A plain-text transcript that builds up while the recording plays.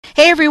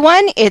Hey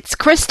everyone, it's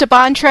Krista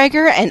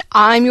Bontrager and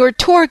I'm your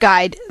tour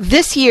guide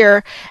this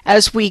year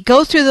as we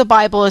go through the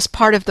Bible as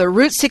part of the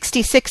Route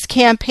 66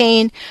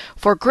 campaign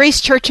for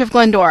Grace Church of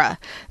Glendora.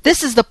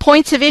 This is the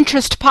Points of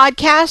Interest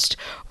podcast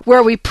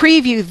where we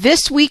preview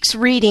this week's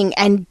reading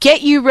and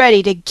get you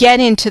ready to get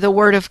into the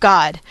Word of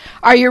God.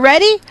 Are you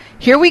ready?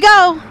 Here we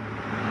go!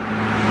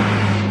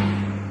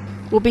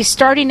 We'll be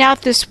starting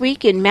out this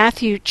week in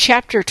Matthew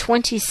chapter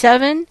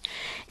 27,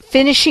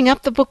 finishing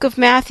up the book of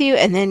Matthew,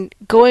 and then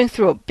going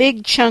through a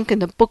big chunk in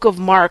the book of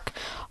Mark,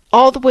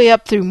 all the way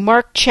up through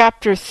Mark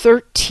chapter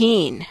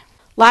 13.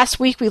 Last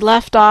week we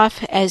left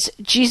off as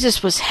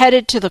Jesus was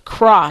headed to the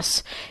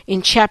cross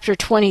in chapter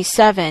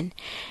 27,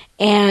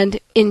 and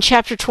in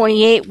chapter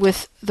 28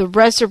 with the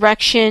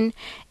resurrection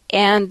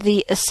and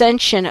the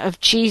ascension of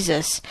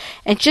Jesus.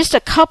 And just a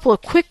couple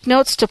of quick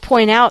notes to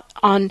point out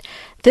on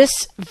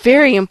this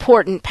very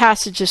important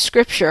passage of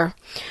Scripture.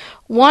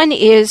 One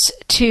is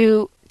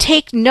to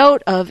take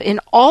note of in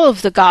all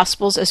of the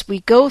Gospels as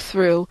we go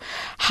through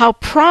how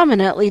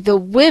prominently the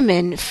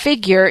women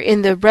figure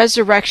in the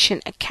resurrection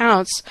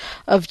accounts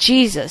of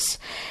Jesus.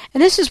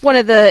 And this is one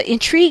of the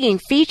intriguing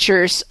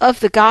features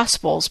of the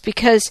Gospels,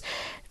 because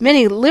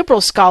many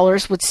liberal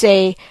scholars would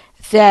say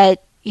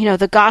that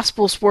the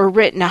Gospels were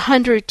written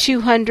 100,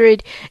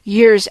 200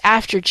 years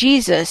after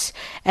Jesus,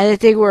 and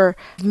that they were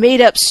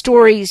made-up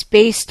stories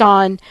based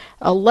on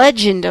a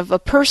legend of a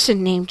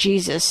person named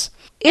Jesus.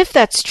 If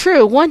that's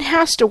true, one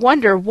has to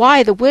wonder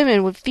why the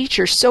women would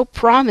feature so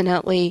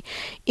prominently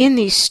in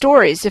these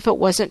stories if it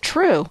wasn't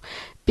true.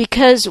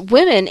 Because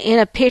women in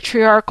a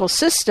patriarchal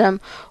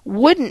system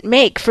wouldn't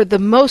make for the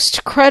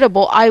most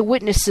credible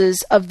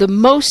eyewitnesses of the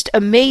most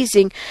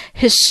amazing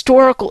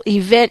historical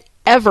event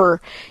ever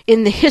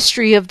in the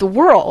history of the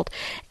world.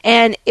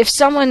 And if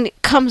someone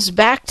comes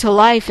back to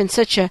life in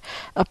such a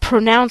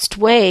pronounced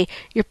way,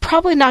 you're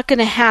probably not going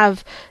to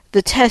have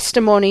the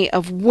testimony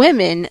of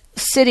women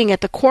sitting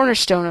at the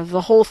cornerstone of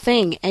the whole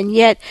thing. And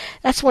yet,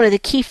 that's one of the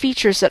key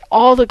features that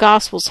all the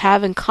Gospels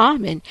have in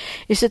common,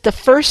 is that the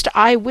first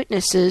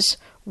eyewitnesses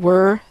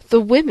were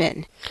the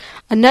women.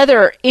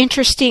 Another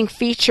interesting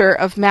feature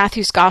of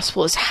Matthew's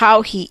Gospel is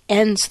how he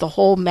ends the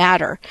whole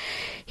matter.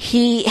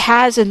 He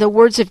has, in the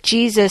words of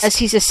Jesus, as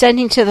he's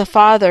ascending to the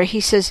Father, he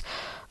says,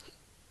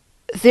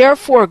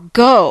 "Therefore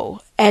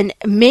go and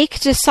make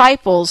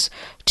disciples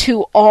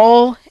to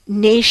all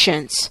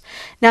nations."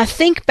 Now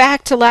think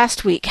back to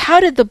last week. How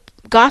did the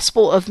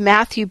Gospel of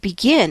Matthew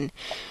begin?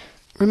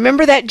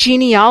 Remember that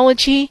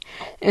genealogy?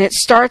 And it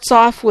starts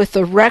off with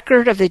the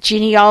record of the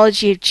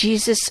genealogy of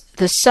Jesus,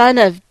 the son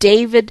of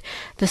David,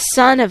 the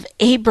son of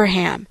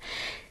Abraham.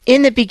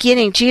 In the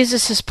beginning,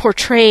 Jesus is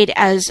portrayed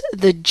as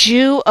the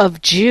Jew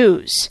of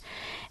Jews.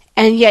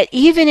 And yet,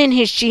 even in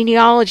his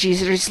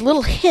genealogies, there's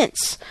little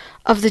hints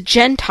of the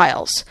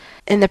Gentiles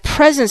and the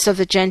presence of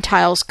the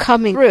Gentiles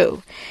coming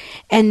through.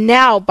 And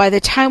now, by the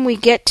time we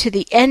get to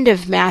the end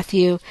of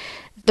Matthew,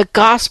 the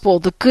gospel,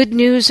 the good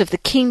news of the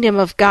kingdom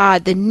of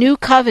God, the new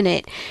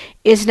covenant,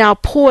 is now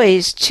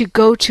poised to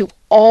go to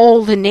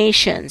all the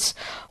nations,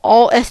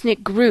 all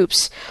ethnic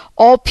groups,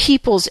 all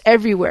peoples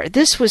everywhere.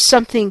 This was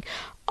something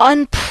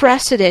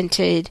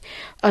unprecedented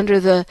under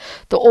the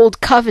old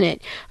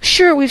covenant.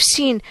 Sure, we've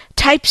seen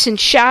types and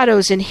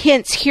shadows and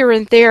hints here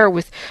and there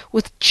with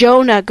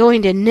Jonah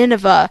going to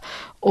Nineveh,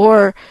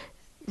 or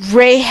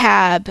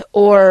Rahab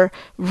or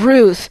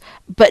Ruth,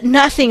 but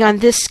nothing on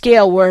this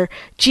scale where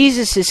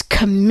Jesus is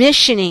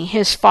commissioning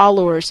his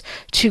followers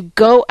to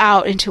go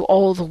out into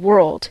all the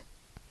world.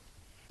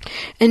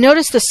 And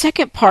notice the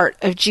second part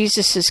of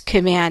Jesus'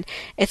 command.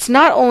 It's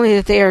not only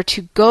that they are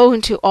to go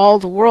into all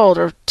the world,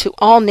 or to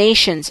all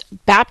nations,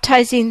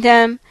 baptizing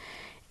them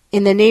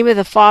in the name of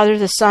the Father,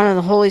 the Son, and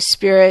the Holy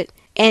Spirit,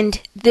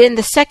 and then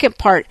the second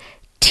part,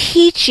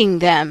 teaching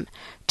them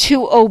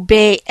to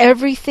obey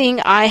everything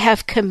I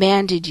have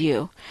commanded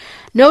you.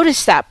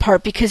 Notice that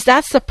part, because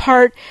that's the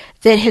part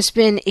that has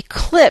been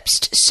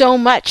eclipsed so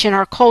much in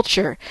our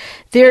culture.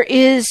 There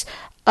is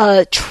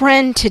a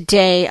trend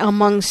today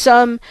among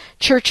some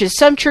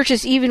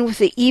churches even with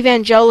the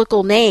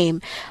evangelical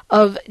name,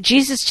 of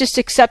Jesus just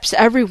accepts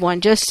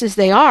everyone just as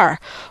they are.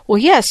 Well,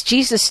 yes,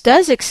 Jesus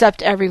does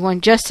accept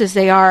everyone just as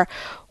they are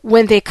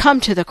when they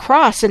come to the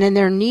cross and in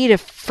their need of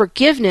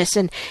forgiveness,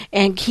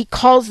 and he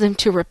calls them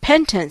to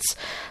repentance.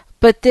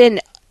 But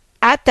then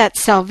at that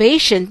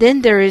salvation,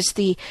 then there is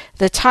the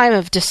time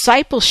of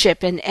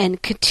discipleship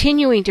and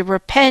continuing to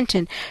repent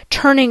and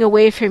turning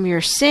away from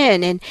your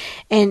sin.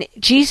 And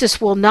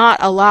Jesus will not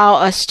allow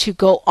us to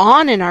go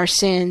on in our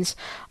sins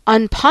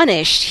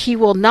unpunished. He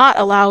will not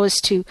allow us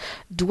to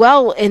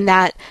dwell in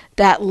that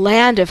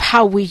land of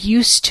how we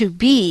used to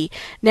be.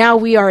 Now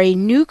we are a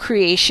new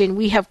creation.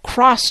 We have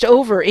crossed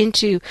over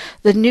into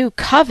the new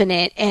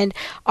covenant, and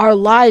our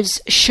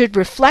lives should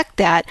reflect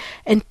that.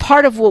 And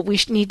part of what we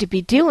need to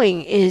be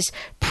doing is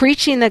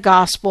preaching the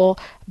gospel,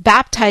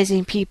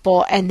 baptizing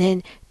people, and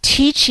then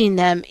teaching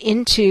them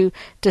into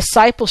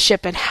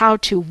discipleship and how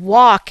to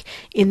walk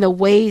in the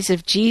ways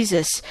of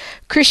Jesus.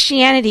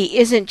 Christianity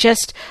isn't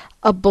just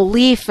a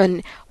belief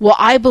and, well,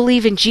 I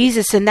believe in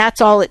Jesus and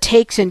that's all it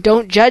takes, and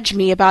don't judge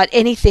me about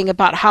anything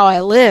about how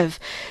I live.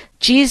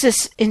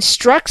 Jesus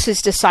instructs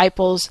his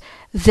disciples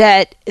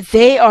that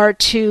they are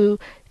to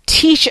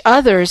teach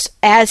others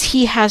as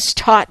he has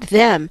taught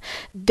them,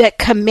 that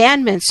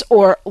commandments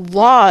or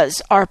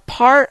laws are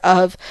part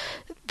of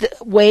the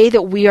way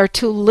that we are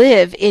to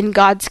live in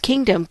God's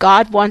kingdom.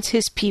 God wants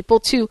his people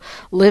to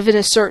live in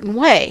a certain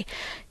way.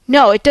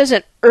 No, it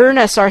doesn't earn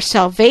us our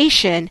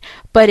salvation,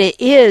 but it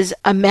is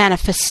a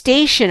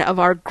manifestation of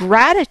our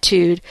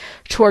gratitude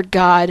toward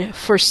God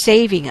for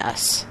saving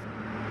us.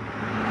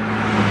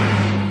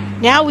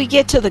 Now we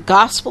get to the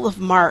Gospel of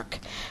Mark.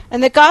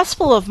 And the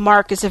Gospel of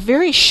Mark is a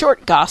very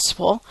short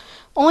gospel,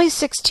 only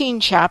 16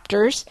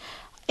 chapters,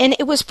 and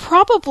it was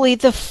probably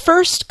the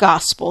first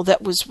gospel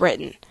that was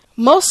written.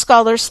 Most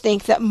scholars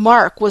think that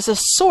Mark was a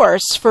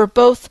source for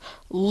both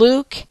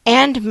Luke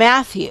and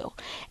Matthew,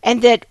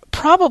 and that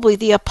probably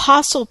the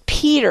Apostle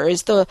Peter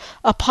is the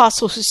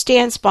apostle who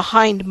stands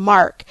behind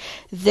Mark,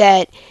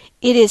 that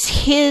it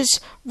is his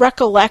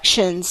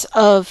recollections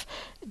of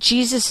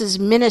Jesus'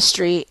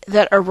 ministry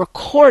that are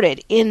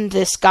recorded in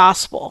this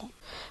gospel.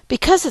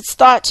 Because it's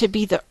thought to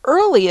be the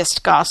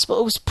earliest gospel,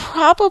 it was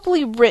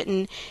probably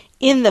written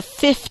in the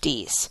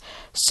 50s,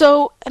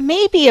 so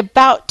maybe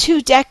about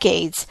 2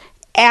 decades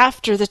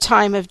after the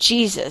time of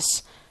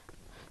Jesus.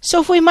 So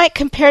if we might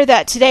compare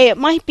that today, it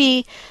might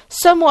be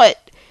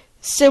somewhat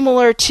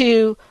similar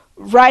to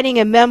writing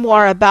a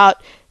memoir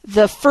about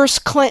the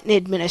first Clinton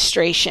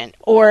administration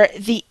or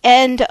the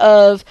end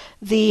of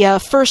the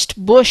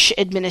first Bush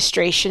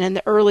administration in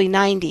the early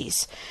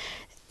 90s.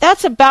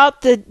 That's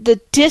about the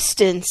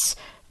distance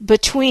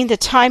between the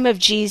time of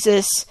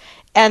Jesus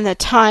and the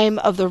time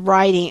of the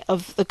writing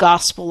of the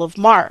Gospel of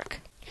Mark.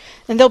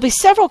 And there'll be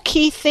several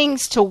key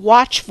things to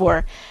watch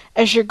for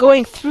as you're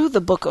going through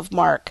the book of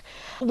Mark.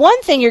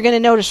 One thing you're going to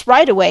notice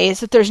right away is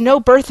that there's no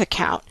birth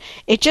account.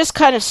 It just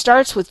kind of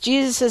starts with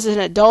Jesus as an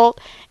adult,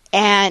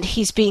 and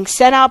he's being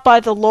sent out by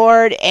the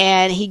Lord,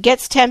 and he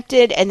gets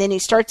tempted, and then he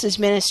starts his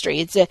ministry.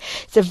 It's a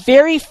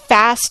very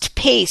fast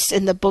pace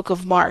in the book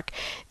of Mark.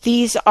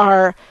 These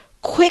are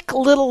quick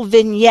little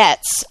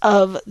vignettes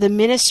of the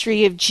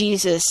ministry of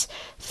Jesus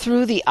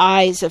through the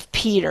eyes of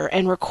Peter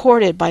and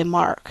recorded by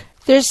Mark.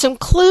 There's some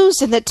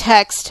clues in the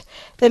text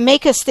that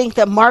make us think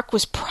that Mark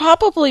was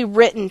probably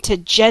written to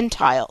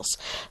Gentiles,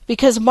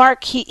 because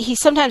Mark, he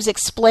sometimes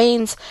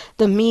explains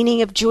the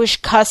meaning of Jewish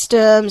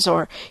customs,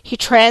 or he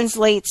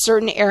translates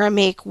certain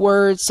Aramaic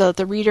words so that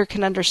the reader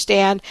can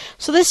understand.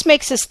 So this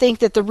makes us think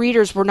that the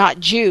readers were not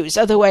Jews,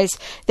 otherwise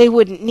they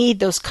wouldn't need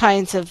those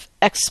kinds of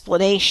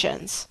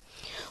explanations.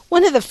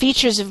 One of the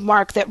features of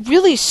Mark that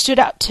really stood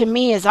out to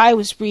me as I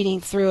was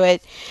reading through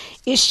it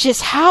is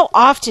just how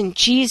often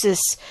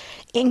Jesus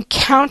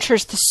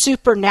encounters the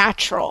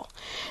supernatural.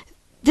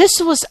 This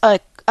was a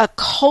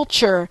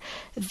culture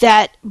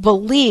that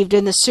believed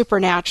in the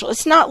supernatural.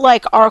 It's not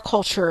like our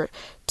culture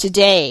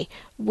today,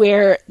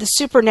 where the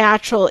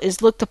supernatural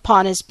is looked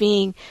upon as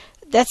being,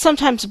 that's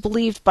sometimes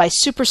believed by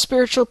super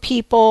spiritual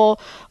people,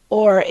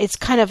 or it's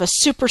kind of a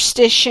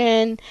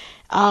superstition,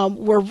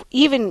 where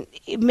even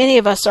many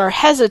of us are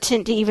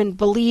hesitant to even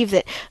believe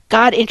that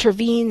God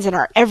intervenes in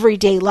our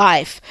everyday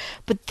life.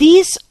 But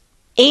these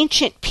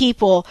ancient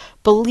people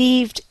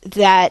believed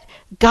that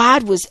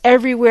God was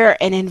everywhere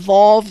and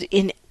involved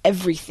in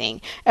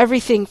everything.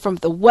 Everything from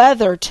the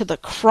weather to the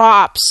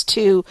crops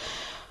to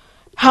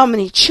how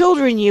many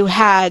children you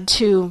had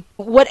to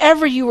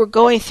whatever you were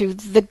going through,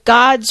 the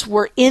gods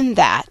were in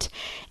that.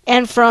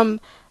 And from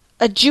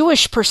a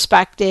Jewish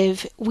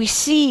perspective, we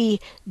see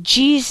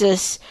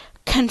Jesus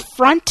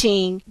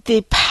confronting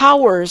the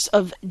powers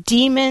of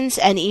demons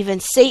and even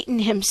Satan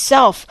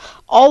himself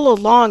all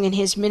along in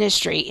his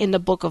ministry in the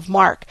book of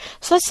Mark.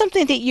 So that's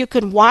something that you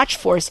can watch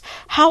for, is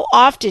how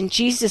often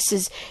Jesus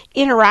is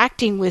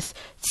interacting with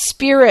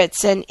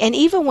spirits, and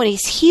even when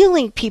he's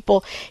healing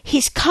people,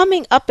 he's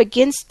coming up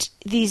against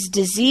these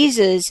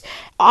diseases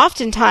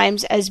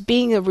oftentimes as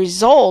being a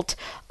result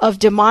of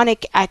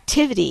demonic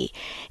activity.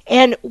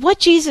 And what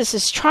Jesus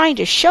is trying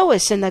to show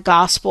us in the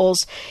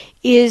Gospels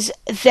is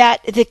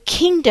that the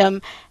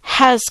kingdom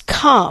has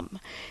come.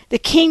 The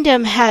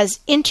kingdom has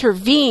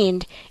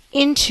intervened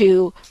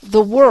into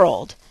the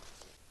world.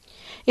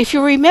 If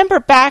you remember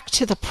back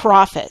to the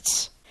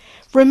prophets,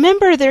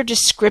 remember their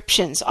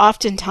descriptions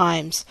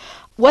oftentimes,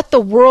 what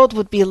the world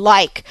would be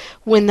like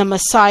when the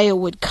Messiah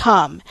would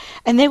come.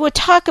 And they would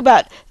talk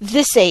about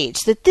this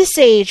age, that this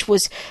age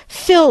was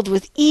filled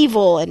with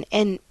evil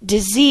and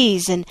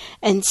disease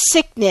and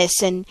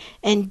sickness and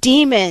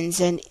demons,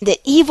 and that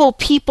evil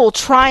people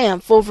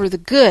triumph over the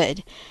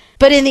good.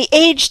 But in the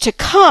age to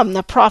come,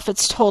 the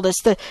prophets told us,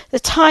 the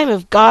time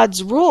of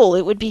God's rule,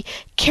 it would be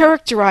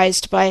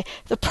characterized by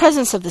the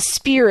presence of the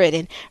Spirit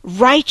and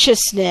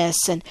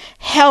righteousness and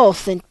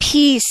health and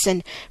peace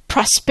and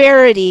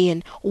prosperity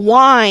and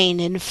wine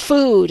and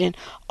food, and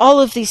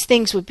all of these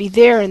things would be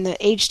there in the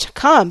age to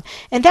come.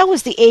 And that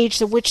was the age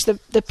to which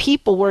the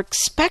people were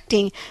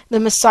expecting the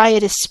Messiah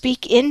to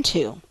speak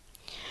into.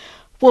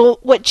 Well,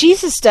 what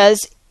Jesus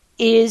does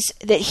is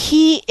that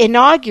he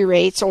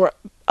inaugurates or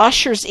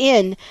ushers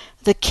in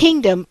the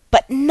kingdom,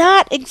 but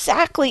not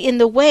exactly in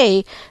the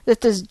way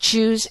that the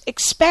Jews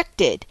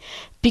expected,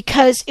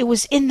 because it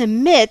was in the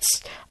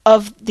midst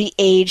of the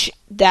age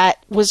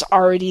that was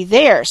already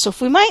there. So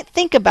if we might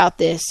think about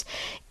this,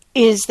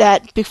 is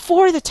that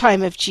before the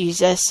time of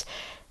Jesus,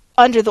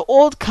 under the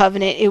old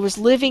covenant, it was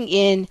living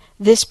in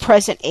this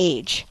present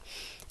age.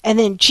 And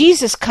then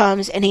Jesus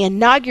comes and he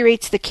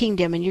inaugurates the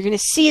kingdom. And you're going to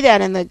see that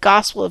in the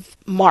Gospel of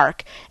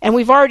Mark. And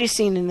we've already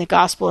seen in the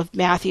Gospel of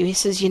Matthew. He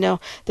says,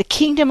 the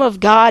kingdom of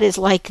God is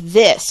like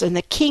this, and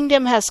the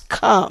kingdom has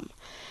come.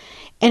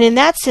 And in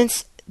that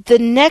sense, the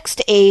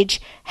next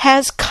age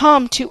has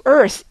come to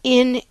earth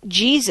in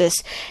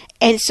Jesus.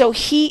 And so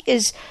he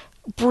is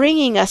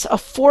bringing us a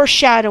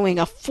foreshadowing,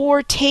 a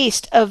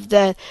foretaste of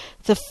the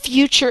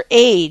future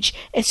age.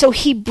 And so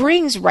he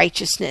brings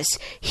righteousness.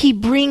 He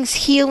brings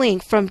healing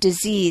from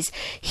disease.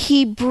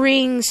 He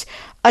brings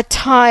a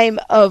time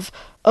of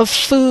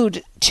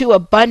food to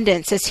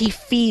abundance as he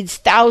feeds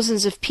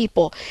thousands of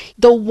people.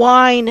 The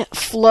wine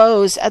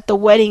flows at the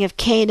wedding of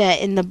Cana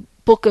in the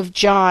book of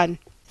John.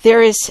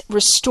 There is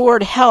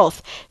restored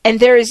health, and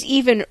there is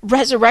even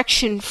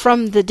resurrection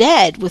from the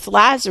dead with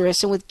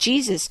Lazarus and with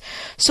Jesus.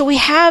 So we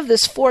have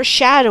this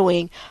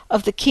foreshadowing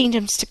of the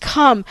kingdoms to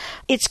come.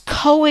 It's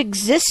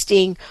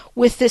coexisting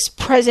with this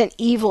present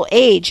evil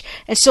age.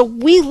 And so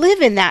we live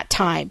in that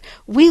time.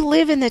 We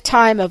live in the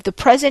time of the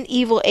present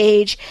evil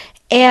age,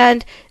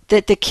 and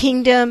that the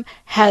kingdom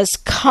has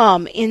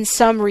come in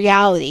some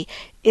reality.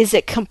 Is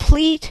it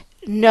complete?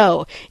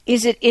 No.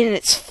 Is it in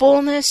its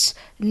fullness?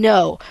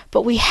 No.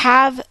 But we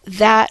have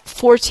that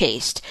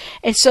foretaste.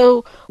 And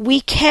so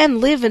we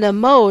can live in a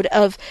mode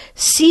of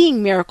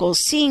seeing miracles,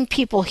 seeing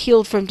people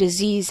healed from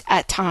disease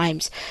at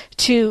times,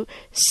 to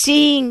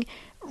seeing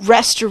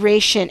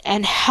restoration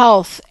and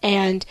health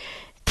and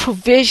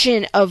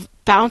provision of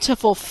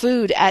bountiful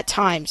food at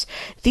times.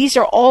 These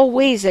are all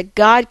ways that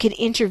God can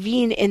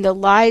intervene in the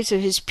lives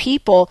of his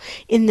people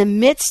in the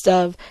midst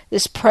of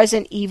this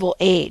present evil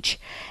age.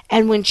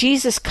 And when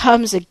Jesus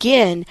comes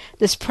again,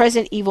 this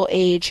present evil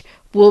age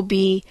will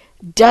be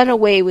done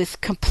away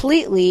with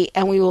completely,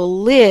 and we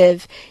will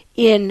live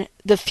in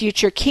the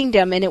future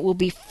kingdom, and it will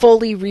be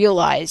fully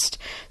realized.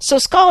 So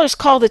scholars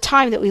call the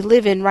time that we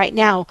live in right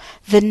now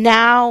the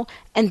now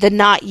and the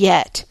not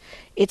yet.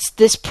 It's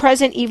this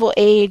present evil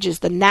age is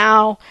the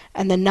now,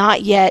 and the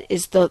not yet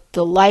is the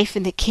life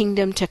in the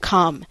kingdom to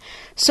come.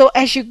 So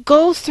as you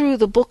go through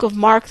the book of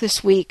Mark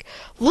this week,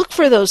 look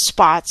for those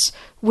spots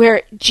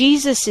where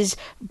Jesus is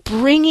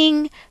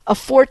bringing a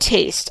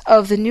foretaste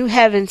of the new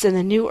heavens and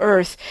the new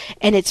earth,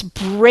 and it's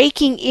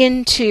breaking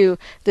into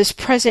this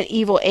present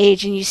evil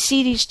age, and you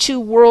see these two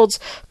worlds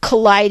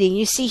colliding.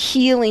 You see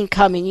healing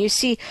coming. You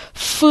see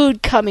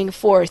food coming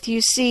forth.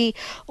 You see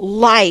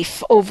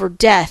life over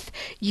death.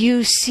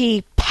 You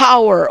see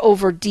power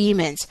over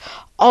demons.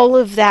 All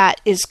of that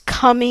is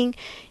coming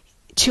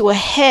to a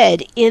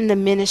head in the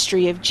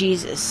ministry of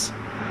Jesus.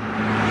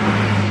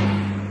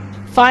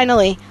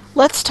 Finally,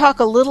 let's talk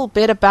a little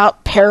bit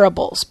about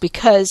parables,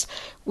 because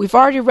we've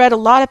already read a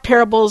lot of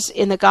parables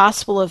in the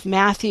Gospel of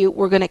Matthew.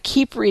 We're going to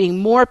keep reading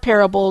more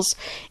parables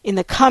in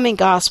the coming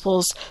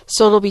Gospels,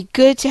 so it'll be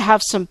good to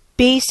have some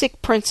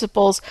basic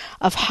principles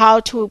of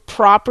how to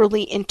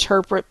properly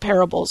interpret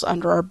parables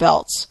under our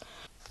belts.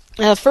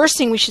 Now, the first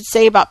thing we should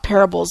say about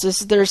parables is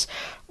there's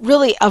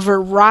really a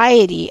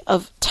variety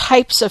of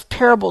types of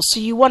parables. So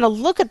you want to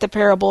look at the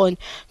parable and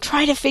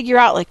try to figure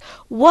out,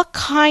 what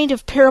kind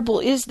of parable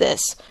is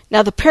this?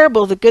 Now, the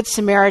parable of the Good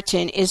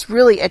Samaritan is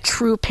really a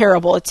true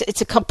parable.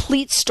 It's a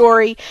complete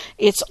story.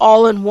 It's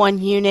all in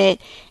one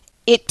unit.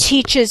 It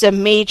teaches a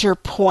major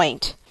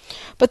point.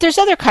 But there's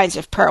other kinds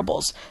of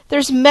parables.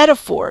 There's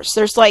metaphors.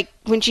 There's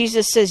when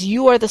Jesus says,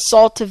 "You are the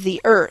salt of the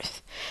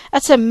earth."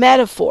 That's a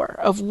metaphor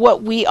of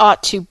what we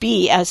ought to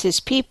be as his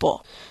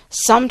people.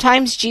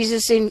 Sometimes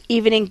Jesus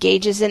even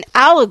engages in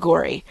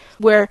allegory,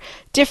 where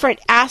different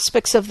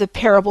aspects of the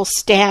parable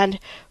stand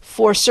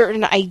for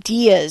certain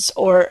ideas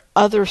or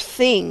other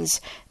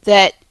things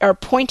that are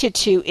pointed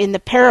to in the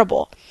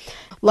parable.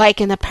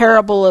 Like in the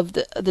parable of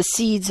the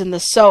seeds and the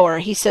sower,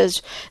 he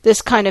says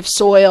this kind of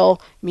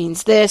soil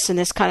means this and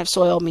this kind of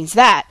soil means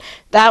that.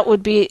 That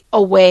would be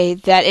a way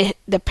that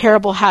the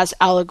parable has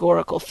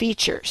allegorical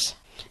features.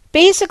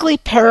 Basically,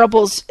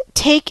 parables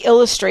take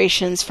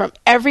illustrations from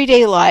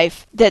everyday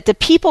life that the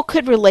people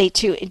could relate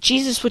to, and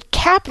Jesus would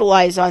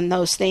capitalize on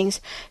those things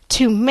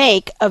to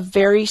make a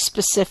very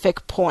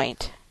specific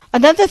point.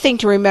 Another thing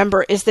to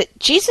remember is that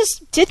Jesus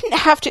didn't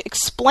have to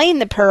explain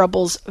the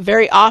parables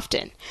very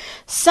often.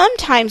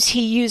 Sometimes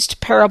he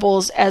used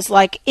parables as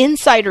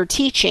insider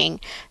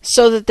teaching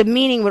so that the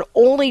meaning would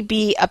only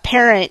be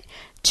apparent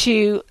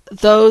to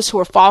those who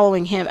were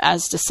following him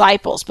as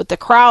disciples, but the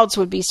crowds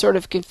would be sort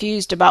of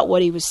confused about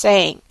what he was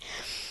saying.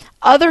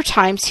 Other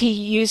times he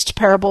used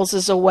parables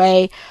as a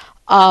way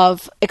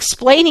of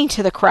explaining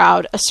to the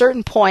crowd a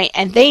certain point,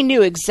 and they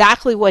knew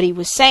exactly what he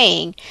was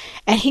saying,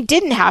 and he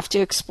didn't have to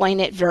explain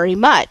it very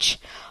much.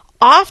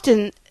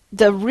 Often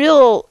the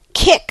real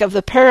kick of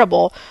the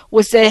parable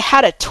was that it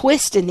had a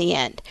twist in the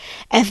end.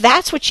 And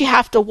that's what you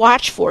have to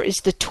watch for, is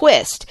the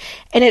twist.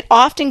 And it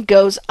often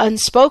goes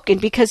unspoken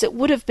because it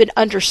would have been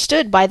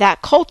understood by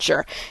that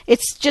culture.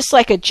 It's just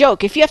like a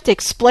joke. If you have to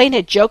explain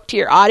a joke to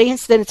your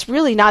audience, then it's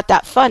really not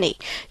that funny.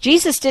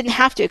 Jesus didn't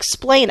have to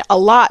explain a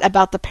lot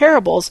about the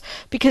parables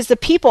because the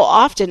people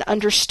often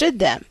understood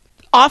them.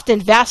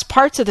 Often vast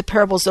parts of the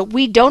parables that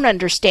we don't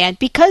understand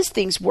because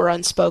things were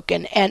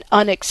unspoken and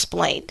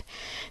unexplained.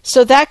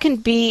 So that can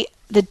be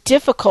the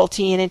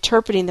difficulty in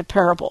interpreting the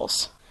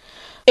parables.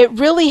 It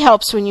really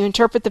helps when you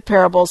interpret the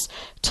parables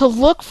to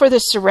look for the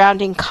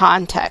surrounding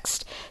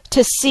context,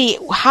 to see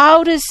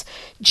how does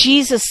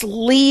Jesus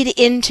lead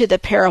into the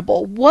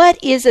parable?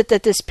 What is it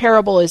that this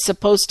parable is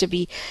supposed to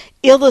be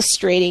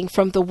illustrating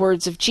from the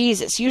words of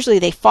Jesus? Usually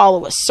they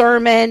follow a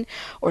sermon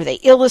or they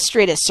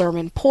illustrate a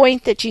sermon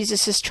point that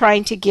Jesus is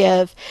trying to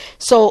give.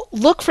 So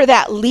look for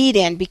that lead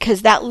in,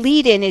 because that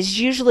lead in is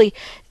usually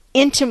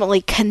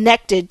intimately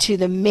connected to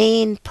the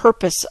main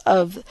purpose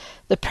of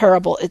the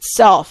parable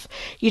itself.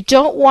 You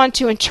don't want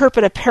to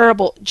interpret a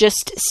parable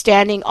just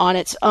standing on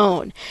its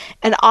own.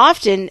 And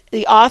often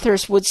the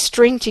authors would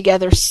string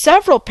together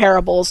several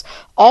parables,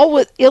 all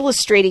with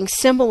illustrating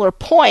similar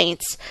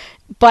points,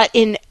 but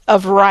in a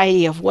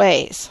variety of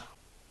ways.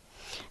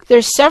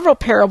 There's several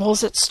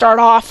parables that start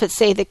off that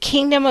say the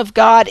kingdom of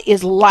God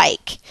is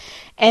like,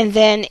 and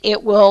then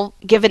it will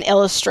give an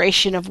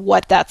illustration of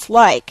what that's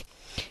like.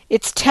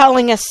 It's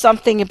telling us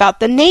something about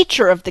the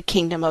nature of the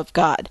kingdom of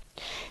God.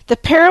 The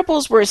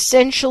parables were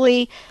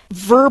essentially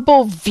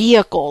verbal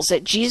vehicles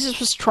that Jesus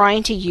was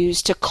trying to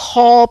use to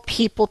call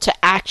people to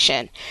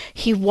action.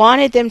 He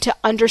wanted them to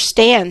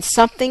understand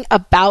something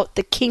about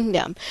the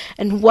kingdom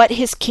and what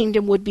his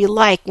kingdom would be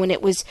like when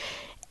it was,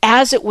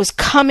 as it was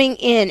coming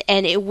in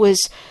and it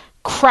was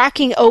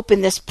cracking open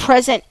this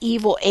present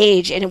evil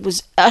age, and it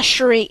was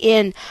ushering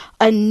in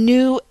a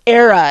new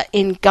era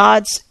in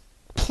God's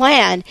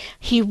plan.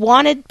 He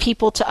wanted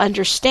people to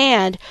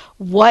understand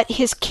what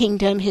his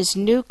kingdom, his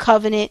new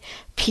covenant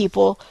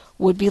people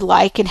would be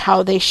like and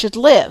how they should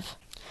live.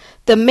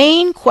 The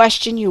main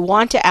question you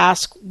want to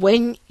ask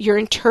when you're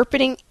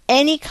interpreting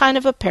any kind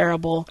of a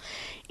parable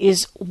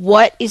is,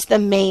 what is the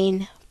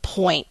main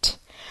point?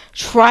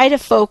 Try to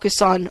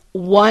focus on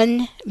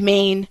one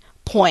main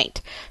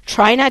point.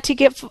 Try not to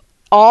get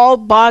all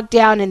bogged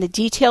down in the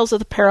details of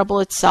the parable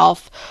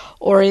itself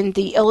or in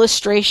the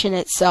illustration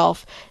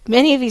itself.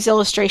 Many of these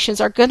illustrations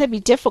are going to be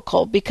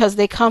difficult because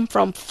they come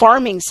from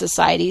farming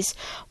societies.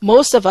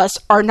 Most of us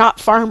are not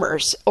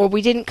farmers, or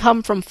we didn't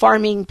come from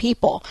farming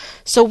people.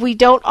 So we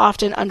don't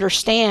often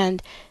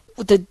understand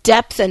the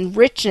depth and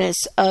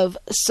richness of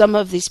some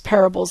of these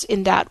parables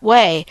in that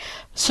way.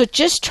 So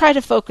just try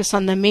to focus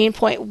on the main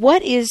point.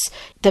 What is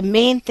the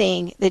main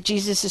thing that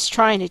Jesus is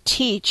trying to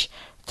teach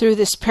through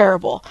this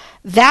parable?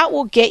 That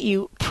will get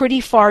you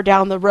pretty far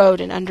down the road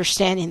in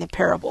understanding the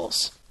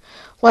parables.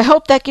 Well, I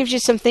hope that gives you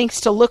some things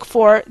to look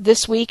for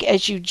this week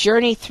as you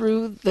journey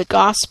through the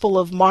Gospel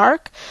of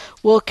Mark.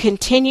 We'll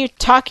continue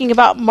talking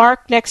about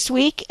Mark next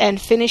week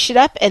and finish it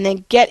up, and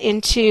then get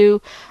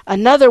into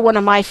another one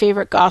of my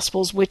favorite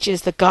Gospels, which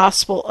is the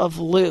Gospel of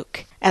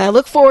Luke. And I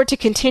look forward to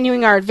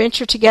continuing our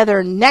adventure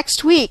together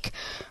next week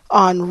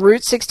on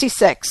Route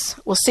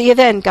 66. We'll see you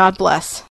then. God bless.